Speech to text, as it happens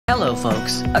Hello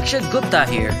folks, Akshay Gupta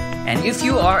here, and if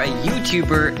you are a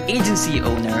YouTuber, agency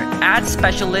owner, ad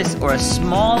specialist, or a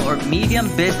small or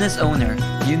medium business owner,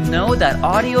 you know that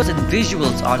audios and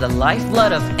visuals are the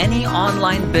lifeblood of any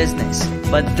online business.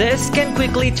 But this can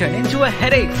quickly turn into a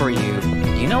headache for you.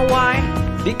 You know why?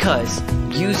 Because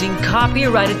using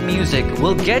copyrighted music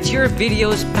will get your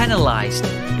videos penalized.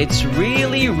 It's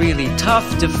really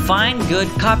tough to find good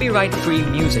copyright-free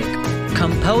music.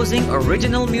 Composing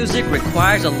original music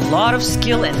requires a lot of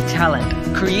skill and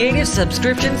talent. Creative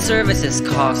subscription services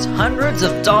cost hundreds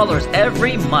of dollars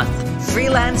every month.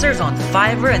 Freelancers on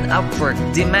Fiverr and Upwork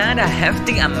demand a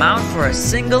hefty amount for a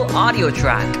single audio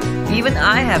track. Even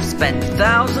I have spent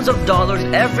thousands of dollars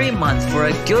every month for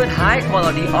a good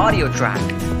high-quality audio track.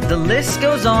 The list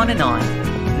goes on and on.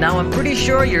 Now I'm pretty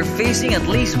sure you're facing at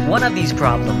least one of these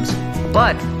problems.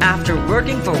 But after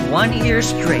working for 1 year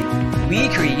straight, we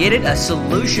created a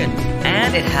solution,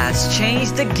 and it has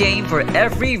changed the game for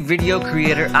every video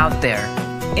creator out there.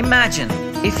 Imagine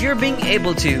if you're being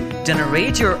able to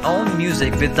generate your own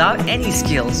music without any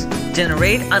skills,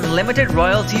 generate unlimited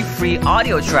royalty-free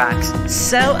audio tracks,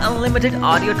 sell unlimited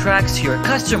audio tracks to your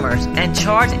customers, and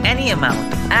charge any amount,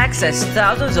 access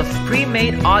thousands of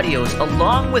pre-made audios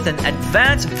along with an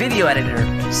advanced video editor.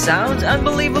 Sounds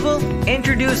unbelievable?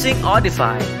 Introducing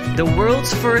Audify, the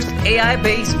world's first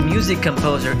AI-based music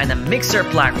composer and a mixer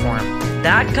platform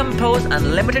that compose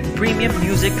unlimited premium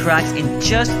music tracks in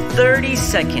just 30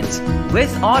 seconds.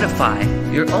 With Audify,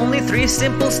 you're only 3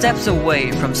 simple steps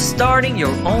away from starting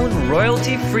your own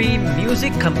royalty-free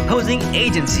music composing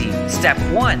agency. Step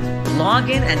 1. Log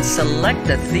in and select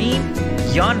the theme,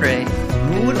 genre,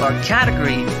 mood or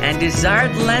category, and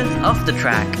desired length of the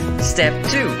track. Step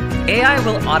 2. AI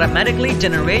will automatically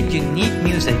generate unique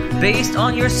music based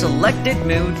on your selected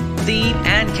mood, theme,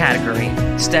 and category.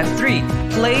 Step 3.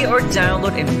 Play or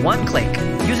download in 1 click.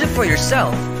 Use it for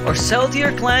yourself or sell to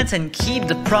your clients and keep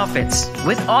the profits.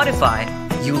 With Audify,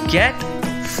 you'll get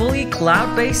fully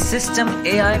cloud-based system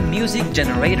AI music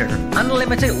generator,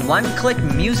 unlimited 1-click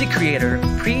music creator,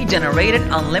 pre-generated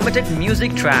unlimited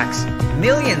music tracks,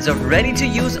 millions of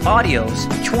ready-to-use audios,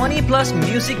 20+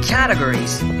 music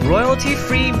categories,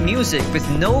 royalty-free music with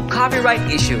no copyright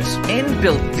issues,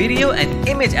 inbuilt video and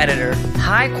image editor,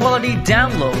 high-quality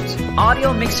downloads,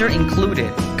 audio mixer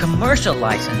included, commercial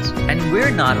license, and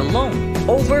we're not alone.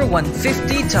 Over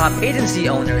 150 top agency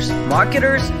owners,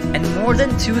 marketers, and more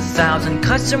than 2,000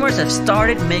 customers have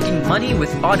started making money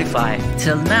with Audify.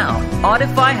 Till now,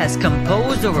 Audify has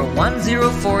composed over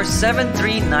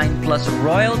 104,739 plus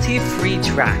royalty-free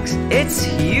tracks. It's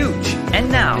huge! And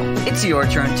now, it's your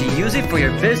turn to use it for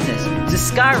your business to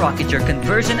skyrocket your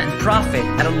conversion and profit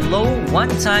at a low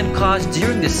one-time cost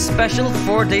during this special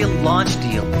 4-day launch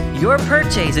deal. Your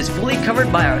purchase is fully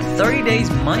covered by our 30 days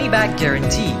money-back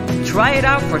guarantee. Try it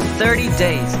out for 30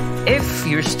 days. If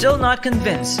you're still not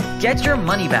convinced, get your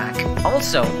money back.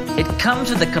 Also, it comes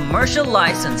with a commercial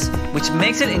license, which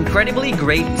makes it an incredibly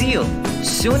great deal.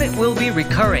 Soon it will be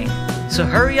recurring. So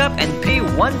hurry up and pay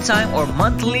one time or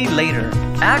monthly later.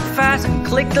 Act fast and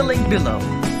click the link below.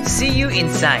 See you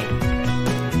inside.